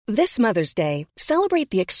This Mother's Day, celebrate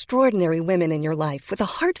the extraordinary women in your life with a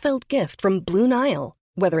heartfelt gift from Blue Nile.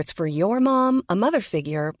 Whether it's for your mom, a mother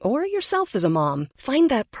figure, or yourself as a mom, find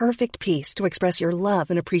that perfect piece to express your love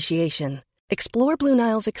and appreciation. Explore Blue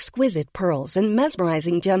Nile's exquisite pearls and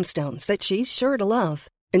mesmerizing gemstones that she's sure to love.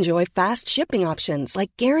 Enjoy fast shipping options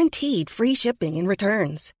like guaranteed free shipping and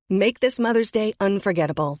returns. Make this Mother's Day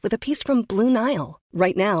unforgettable with a piece from Blue Nile.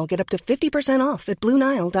 Right now, get up to 50% off at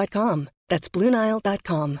BlueNile.com. That's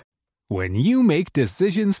BlueNile.com. When you make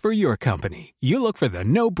decisions for your company, you look for the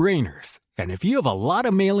no-brainers. And if you have a lot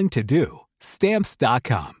of mailing to do,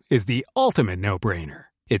 Stamps.com is the ultimate no-brainer.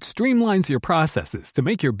 It streamlines your processes to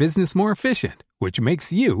make your business more efficient, which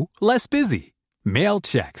makes you less busy. Mail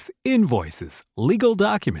checks, invoices, legal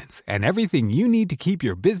documents, and everything you need to keep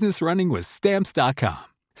your business running with Stamps.com.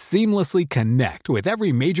 Seamlessly connect with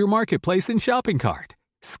every major marketplace and shopping cart.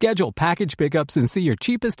 Schedule package pickups and see your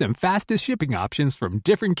cheapest and fastest shipping options from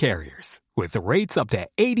different carriers. With rates up to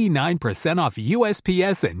 89% off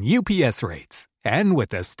USPS and UPS rates. And with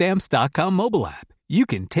the Stamps.com mobile app, you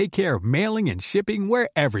can take care of mailing and shipping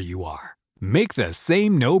wherever you are. Make the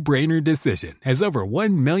same no-brainer decision as over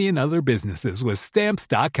 1 million other businesses with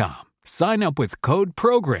Stamps.com. Sign up with code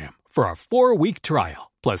PROGRAM for a 4-week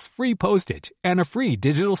trial, plus free postage and a free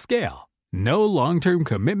digital scale. No long-term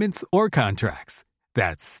commitments or contracts.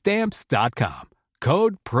 That's Stamps.com.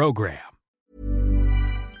 Code PROGRAM.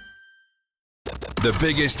 The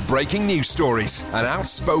biggest breaking news stories and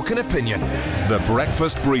outspoken opinion. The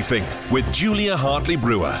Breakfast Briefing with Julia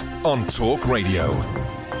Hartley-Brewer on Talk Radio.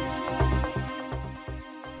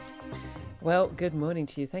 Well, good morning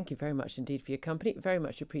to you. Thank you very much indeed for your company. Very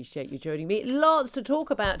much appreciate you joining me. Lots to talk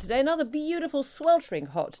about today. Another beautiful, sweltering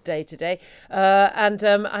hot day today.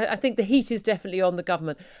 I think the heat is definitely on the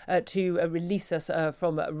government to release us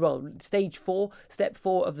from stage 4, step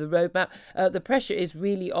 4 of the roadmap. The pressure is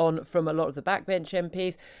really on from a lot of the backbench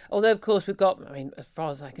MPs. Although, of course, we've got, as far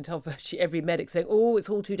as I can tell, virtually every medic saying, oh, it's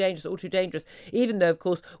all too dangerous, all too dangerous. Even though, of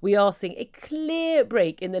course, we are seeing a clear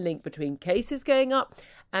break in the link between cases going up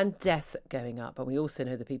and deaths going up. And we also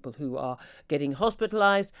know the people who are getting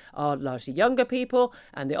hospitalised are largely younger people,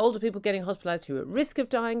 and the older people getting hospitalised who are at risk of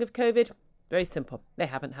dying of COVID. Very simple. They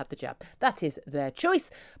haven't had the jab. That is their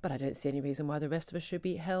choice, but I don't see any reason why the rest of us should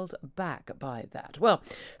be held back by that. Well,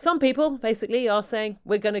 some people basically are saying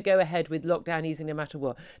we're going to go ahead with lockdown easing no matter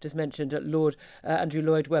what. Just mentioned Lord Andrew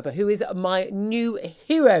Lloyd Webber, who is my new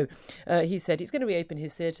hero. He said he's going to reopen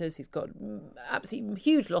his theatres. He's got absolutely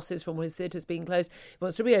huge losses from his theatres being closed. He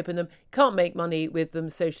wants to reopen them. Can't make money with them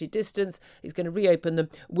socially distanced. He's going to reopen them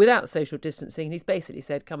without social distancing. And he's basically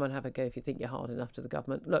said, come on, have a go if you think you're hard enough to the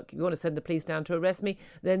government. Look, you want to send the police down to arrest me,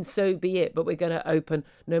 then so be it. But we're going to open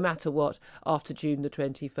no matter what after June the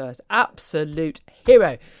 21st. Absolute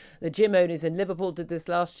hero. The gym owners in Liverpool did this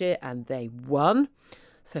last year and they won.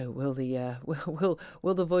 So will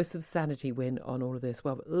the voice of sanity win on all of this?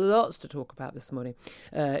 Well, lots to talk about this morning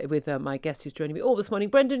with my guest who's joining me all this morning,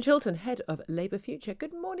 Brendan Chilton, head of Labour Future.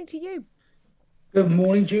 Good morning to you. Good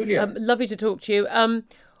morning, Julia. Lovely to talk to you.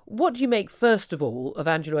 What do you make, first of all, of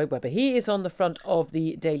Andrew Lloyd Webber? He is on the front of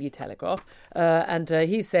the Daily Telegraph and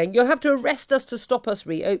he's saying, you'll have to arrest us to stop us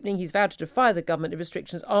reopening. He's vowed to defy the government if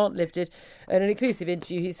restrictions aren't lifted. In an exclusive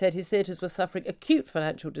interview, he said his theatres were suffering acute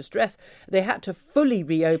financial distress. They had to fully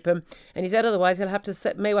reopen. And he said otherwise he'll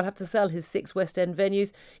may well have to sell his 6 West End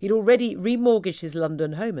venues. He'd already remortgaged his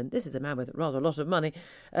London home. And this is a man with rather a lot of money.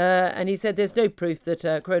 And he said there's no proof that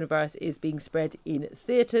coronavirus is being spread in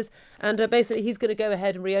theatres. And basically he's going to go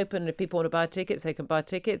ahead and reopen. If people want to buy tickets, they can buy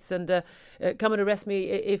tickets, and come and arrest me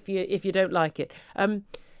if you don't like it.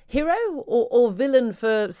 Hero or villain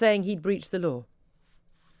for saying he'd breached the law?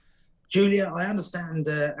 Julia, I understand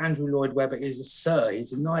Andrew Lloyd Webber is a sir.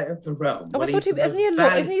 He's a knight of the realm. Oh, I thought isn't he a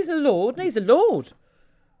lord? Isn't he a lord? No, he's a lord.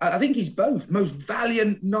 I think he's both. Most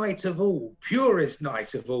valiant knight of all, purest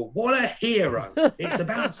knight of all. What a hero. It's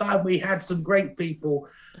about time we had some great people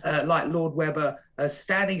like Lord Webber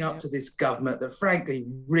standing up to this government that frankly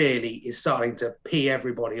really is starting to pee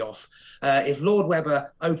everybody off. If Lord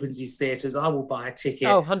Webber opens his theatres, I will buy a ticket.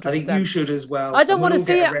 Oh, 100%. I think you should as well. I don't want to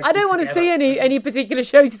see it. I don't want to see any particular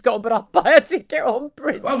shows he's got on, but I'll buy a ticket on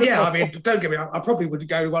principle. Oh yeah, I mean, don't get me wrong, I probably wouldn't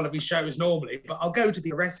go to one of his shows normally, but I'll go to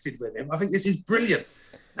be arrested with him. I think this is brilliant.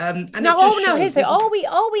 Are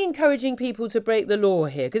we encouraging people to break the law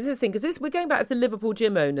here? Because we're going back to the Liverpool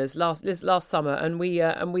gym owners last summer, and we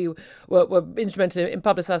were instrumental in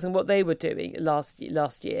publicising what they were doing last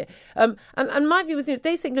year. And my view was,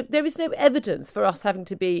 they think, look, there is no evidence for us having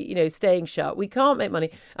to be, staying shut. We can't make money,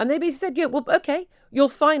 and they basically said, yeah, well, okay, you'll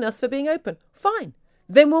fine us for being open. Fine,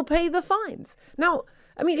 then we'll pay the fines. Now,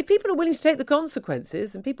 I mean, if people are willing to take the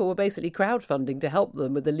consequences, and people were basically crowdfunding to help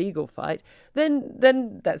them with the legal fight,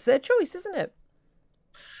 then that's their choice, isn't it?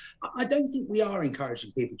 I don't think we are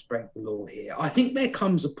encouraging people to break the law here. I think there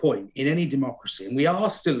comes a point in any democracy, and we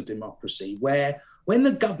are still a democracy, where when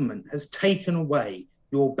the government has taken away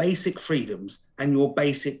your basic freedoms and your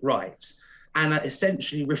basic rights and are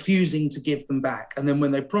essentially refusing to give them back, and then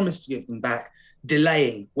when they promise to give them back,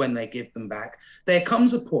 delaying when they give them back, there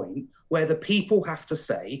comes a point where the people have to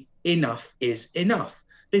say enough is enough.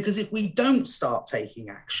 Because if we don't start taking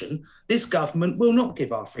action, this government will not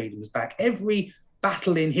give our freedoms back. Every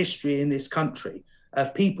battle in history in this country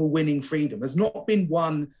of people winning freedom has not been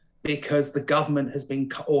won because the government has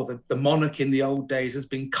been, or the monarch in the old days has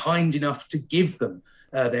been kind enough to give them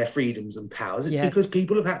their freedoms and powers. It's because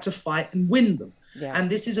people have had to fight and win them. Yeah. And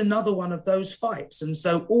this is another one of those fights. And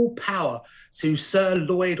so all power to Sir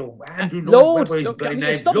Lloyd or Andrew Lloyd. Stop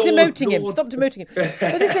demoting him. Stop demoting him.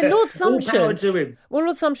 But listen, Lord Sumption. All power to him. Well,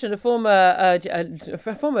 Lord Sumption,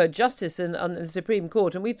 a former justice on the Supreme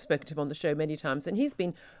Court, and we've spoken to him on the show many times, and he's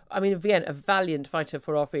been, again, a valiant fighter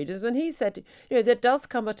for our freedoms. And he said, there does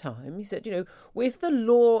come a time, he said, if the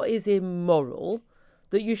law is immoral,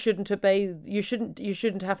 that you shouldn't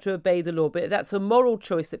have to obey the law, but that's a moral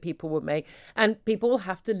choice that people will make, and people will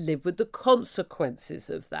have to live with the consequences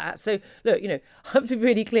of that. So look, I have to be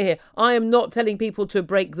really clear here. I am not telling people to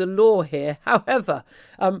break the law here. However,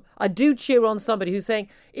 I do cheer on somebody who's saying,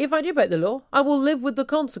 if I do break the law, I will live with the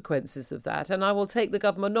consequences of that, and I will take the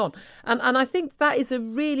government on. And I think that is a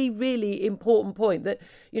really, really important point. That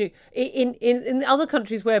in other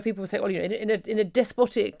countries where people say, well, in a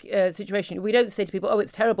despotic situation, we don't say to people, oh,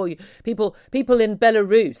 it's terrible. People in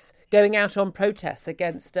Belarus going out on protests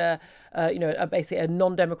against basically a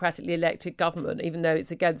non-democratically elected government, even though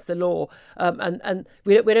it's against the law, and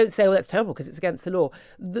we don't say, oh, that's terrible because it's against the law.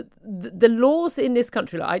 The laws in this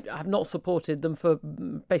country, I have not supported them for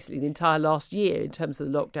basically the entire last year in terms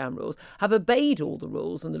of the lockdown rules, have obeyed all the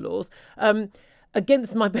rules and the laws.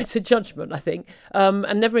 Against my better judgment, I think,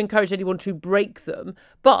 and never encourage anyone to break them.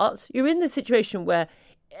 But you're in this situation where,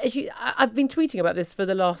 I've been tweeting about this for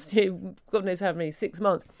the last, God knows how many, 6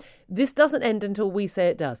 months. This doesn't end until we say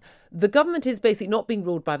it does. The government is basically not being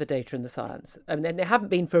ruled by the data and the science. And they haven't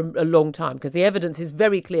been for a long time, because the evidence is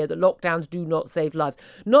very clear that lockdowns do not save lives.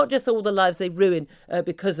 Not just all the lives they ruin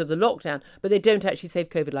because of the lockdown, but they don't actually save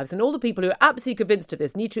COVID lives. And all the people who are absolutely convinced of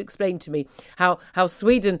this need to explain to me how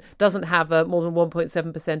Sweden doesn't have more than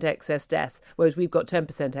 1.7% excess deaths, whereas we've got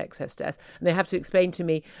 10% excess deaths. And they have to explain to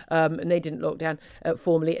me, and they didn't lock down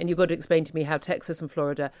formally, and you've got to explain to me how Texas and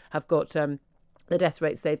Florida have got the death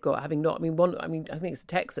rates they've got, having not, I think it's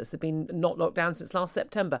Texas, have been not locked down since last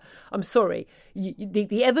September. I'm sorry,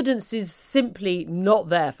 the evidence is simply not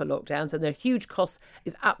there for lockdowns, and their huge costs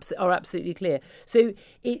are absolutely clear. So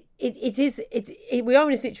we are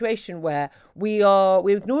in a situation where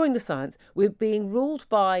we're ignoring the science. We're being ruled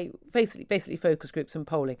by basically focus groups and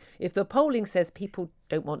polling. If the polling says people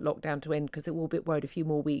don't want lockdown to end because they're all a bit worried a few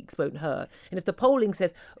more weeks won't hurt, and if the polling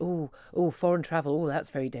says, oh, foreign travel, that's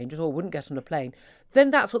very dangerous, or wouldn't get on a plane, then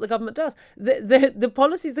that's what the government does. The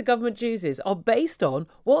policies the government chooses are based on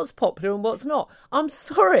what's popular and what's not. I'm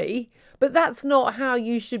sorry, but that's not how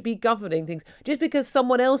you should be governing things. Just because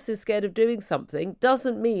someone else is scared of doing something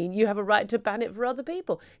doesn't mean you have a right to ban it for other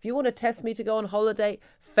people. If you want to test me to go on holiday,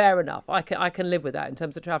 fair enough. I can live with that in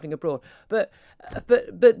terms of travelling abroad. But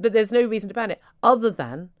there's no reason to ban it other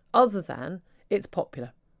than it's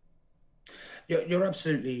popular. You're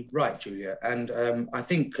absolutely right, Julia. And I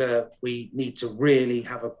think we need to really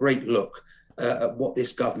have a great look at what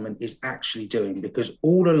this government is actually doing, because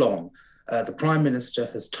all along, the Prime Minister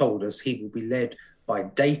has told us he will be led by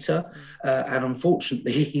data. And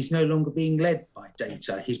unfortunately, he's no longer being led by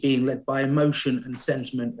data. He's being led by emotion and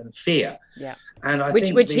sentiment and fear. Yeah. And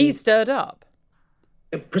which he stirred up.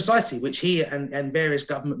 Precisely, which he and various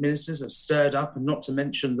government ministers have stirred up, and not to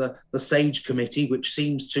mention the SAGE committee, which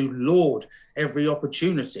seems to laud every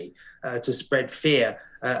opportunity to spread fear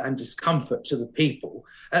and discomfort to the people.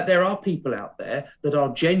 There are people out there that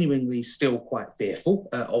are genuinely still quite fearful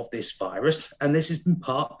of this virus, and this is in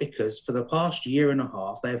part because for the past year and a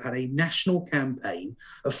half, they've had a national campaign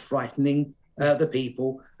of frightening the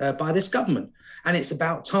people by this government. And it's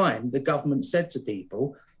about time the government said to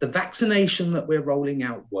people, the vaccination that we're rolling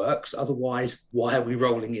out works. Otherwise, why are we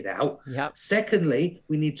rolling it out? Yep. Secondly,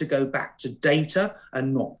 we need to go back to data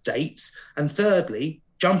and not dates. And thirdly,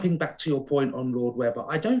 jumping back to your point on Lord Webber,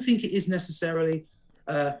 I don't think it is necessarily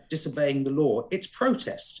disobeying the law. It's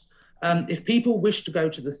protest. If people wish to go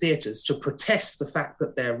to the theatres to protest the fact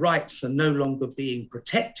that their rights are no longer being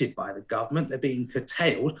protected by the government, they're being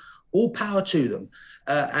curtailed, all power to them.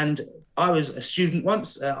 And I was a student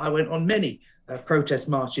once. I went on many protest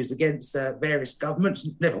marches against various governments.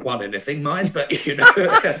 Never won anything, mind, but,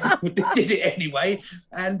 did it anyway.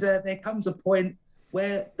 And there comes a point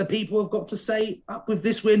where the people have got to say, up with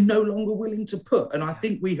this, we're no longer willing to put. And I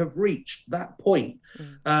think we have reached that point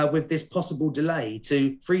with this possible delay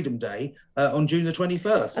to Freedom Day on June the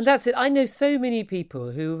 21st. And that's it. I know so many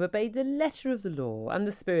people who have obeyed the letter of the law and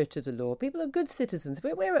the spirit of the law. People are good citizens.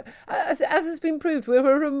 We're as has been proved, we're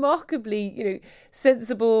a remarkably,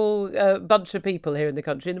 sensible bunch of people here in the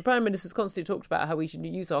country. And the Prime Minister's constantly talked about how we should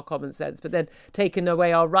use our common sense, but then taken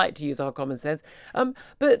away our right to use our common sense.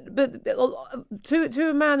 But to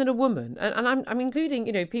a man and a woman, and I'm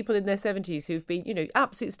including, people in their 70s who've been,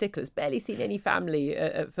 absolute sticklers, barely seen any family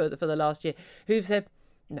for the last year, who've said,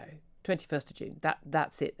 no, 21st of June,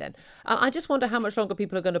 that's it then. And I just wonder how much longer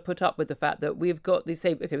people are going to put up with the fact that we've got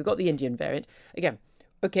we've got the Indian variant. Again,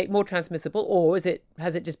 okay, more transmissible, or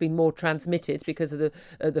has it just been more transmitted because of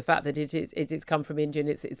the fact that it's come from India and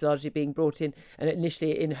it's largely being brought in, and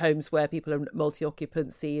initially in homes where people are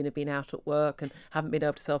multi-occupancy and have been out at work and haven't been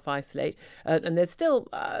able to self-isolate, and there's still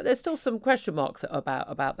some question marks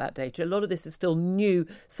about that data. A lot of this is still new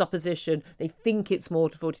supposition. They think it's more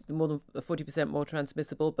than 40% more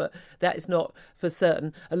transmissible, but that is not for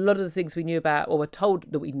certain. A lot of the things we knew about, or were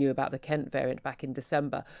told that we knew about the Kent variant back in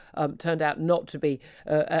December, turned out not to be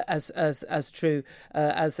as true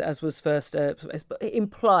as was first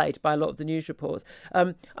implied by a lot of the news reports.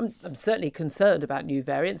 I'm certainly concerned about new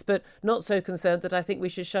variants, but not so concerned that I think we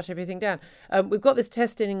should shut everything down. We've got this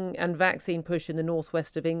testing and vaccine push in the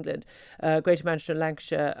northwest of England. Greater Manchester and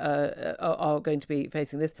Lancashire are going to be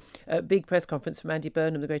facing this. Big press conference from Andy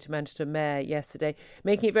Burnham, the Greater Manchester Mayor, yesterday,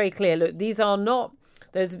 making it very clear, look, these are not...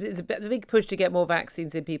 There's a big push to get more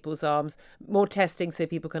vaccines in people's arms, more testing so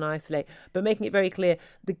people can isolate, but making it very clear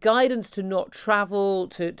the guidance to not travel,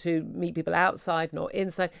 to meet people outside, not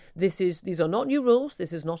inside. These are not new rules.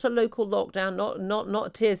 This is not a local lockdown, not a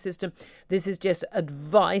tier system. This is just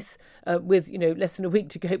advice with less than a week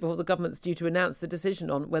to go before the government's due to announce the decision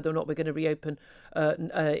on whether or not we're going to reopen on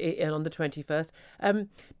the 21st.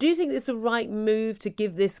 Do you think it's the right move to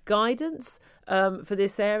give this guidance for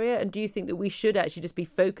this area? And do you think that we should actually just be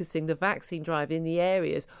focusing the vaccine drive in the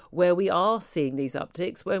areas where we are seeing these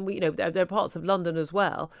upticks, when there are parts of London as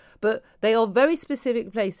well, but they are very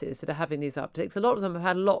specific places that are having these upticks. A lot of them have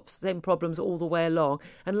had lots of the same problems all the way along,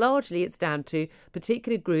 and largely it's down to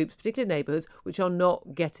particular groups, particular neighbourhoods, which are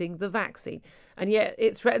not getting the vaccine. And yet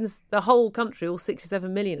it threatens the whole country, all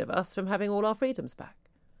 67 million of us, from having all our freedoms back.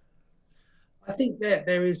 I think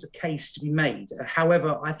there is a case to be made.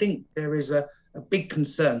 However, I think there is a big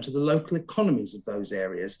concern to the local economies of those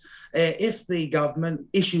areas. If the government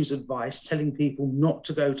issues advice telling people not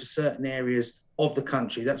to go to certain areas of the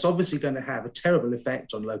country, that's obviously going to have a terrible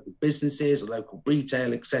effect on local businesses, local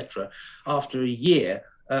retail, etc., after a year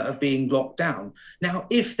of being locked down. Now,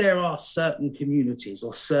 if there are certain communities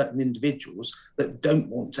or certain individuals that don't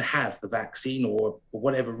want to have the vaccine, or for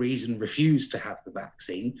whatever reason refuse to have the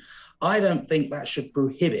vaccine, I don't think that should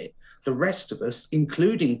prohibit the rest of us,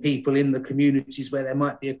 including people in the communities where there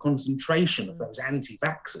might be a concentration of those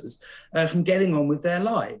anti-vaxxers, from getting on with their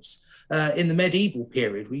lives. In the medieval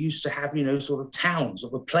period, we used to have, sort of towns,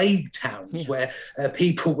 or plague towns, where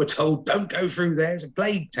people were told, don't go through there, it's a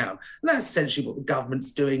plague town. And that's essentially what the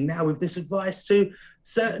government's doing now with this advice to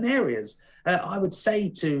certain areas. I would say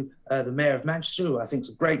to the Mayor of Manchester, who I think is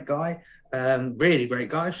a great guy, really great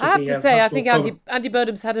guy. I have to say, I think Andy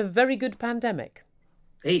Burnham's had a very good pandemic.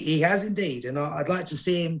 He has indeed, and I'd like to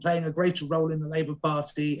see him playing a greater role in the Labour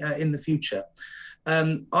Party in the future.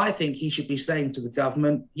 I think he should be saying to the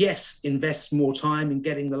government, yes, invest more time in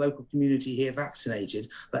getting the local community here vaccinated,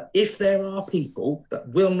 but if there are people that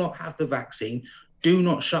will not have the vaccine, do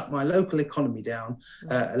not shut my local economy down,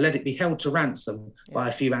 let it be held to ransom by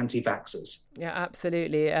a few anti-vaxxers. Yeah,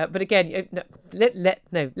 absolutely. But again,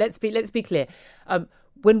 let's be clear.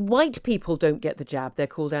 When white people don't get the jab, they're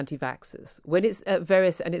called anti-vaxxers. When it's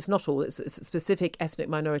various, and it's not all, it's specific ethnic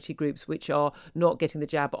minority groups which are not getting the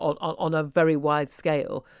jab on a very wide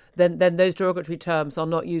scale, then those derogatory terms are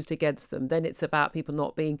not used against them. Then it's about people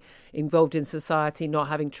not being involved in society, not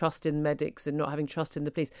having trust in medics and not having trust in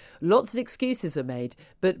the police. Lots of excuses are made,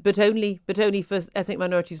 but only for ethnic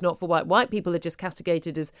minorities, not for white. White people are just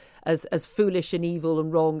castigated as foolish and evil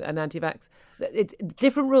and wrong and anti-vax. It's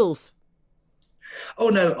different rules. Oh,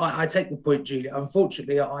 no, I take the point, Julia.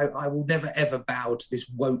 Unfortunately, I will never, ever bow to this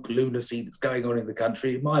woke lunacy that's going on in the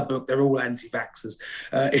country. In my book, they're all anti-vaxxers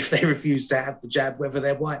if they refuse to have the jab, whether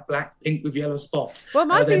they're white, black, pink with yellow spots. Well,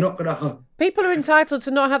 they're not going to... People are entitled to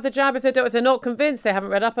not have the jab if they're not convinced, they haven't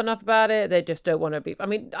read up enough about it, they just don't want to be. I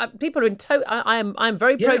mean, people are I'm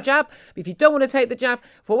very pro-jab. But if you don't want to take the jab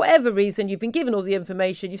for whatever reason, you've been given all the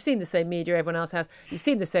information, you've seen the same media everyone else has, you've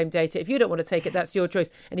seen the same data. If you don't want to take it, that's your choice.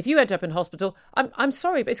 And if you end up in hospital, I'm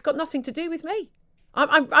sorry, but it's got nothing to do with me.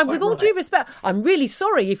 I'm with all due respect, I'm really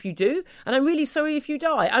sorry if you do, and I'm really sorry if you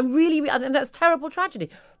die. And that's terrible tragedy.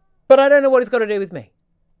 But I don't know what it's got to do with me.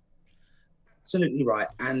 Absolutely right.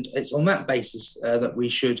 And it's on that basis that we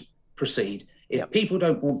should proceed. If people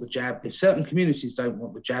don't want the jab, if certain communities don't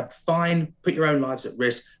want the jab, fine, put your own lives at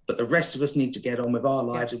risk. But the rest of us need to get on with our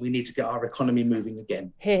lives and we need to get our economy moving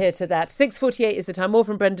again. Hear to that. 6:48 is the time. More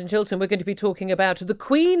from Brendan Chilton. We're going to be talking about the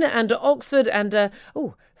Queen and Oxford and,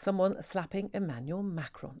 someone slapping Emmanuel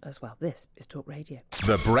Macron as well. This is Talk Radio.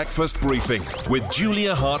 The Breakfast Briefing with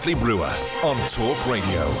Julia Hartley-Brewer on Talk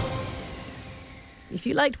Radio. If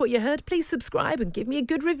you liked what you heard, please subscribe and give me a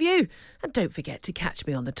good review. And don't forget to catch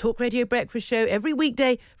me on the Talk Radio Breakfast Show every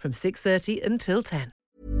weekday from 6:30 until 10.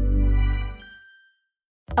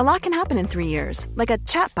 A lot can happen in 3 years, like a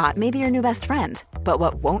chatbot may be your new best friend. But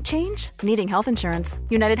what won't change? Needing health insurance.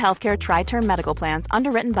 United Healthcare Tri-Term Medical Plans,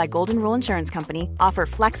 underwritten by Golden Rule Insurance Company, offer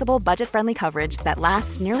flexible, budget-friendly coverage that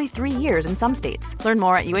lasts nearly 3 years in some states. Learn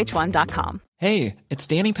more at uh1.com. Hey, it's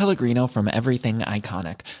Danny Pellegrino from Everything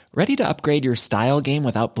Iconic. Ready to upgrade your style game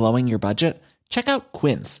without blowing your budget? Check out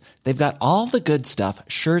Quince. They've got all the good stuff,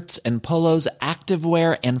 shirts and polos,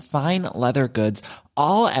 activewear, and fine leather goods,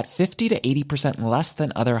 all at 50 to 80% less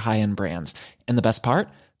than other high-end brands. And the best part?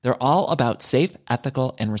 They're all about safe,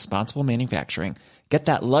 ethical, and responsible manufacturing. Get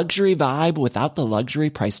that luxury vibe without the luxury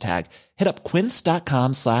price tag. Hit up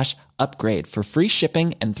quince.com/upgrade for free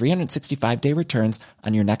shipping and 365-day returns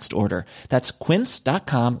on your next order. That's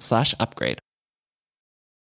quince.com/upgrade.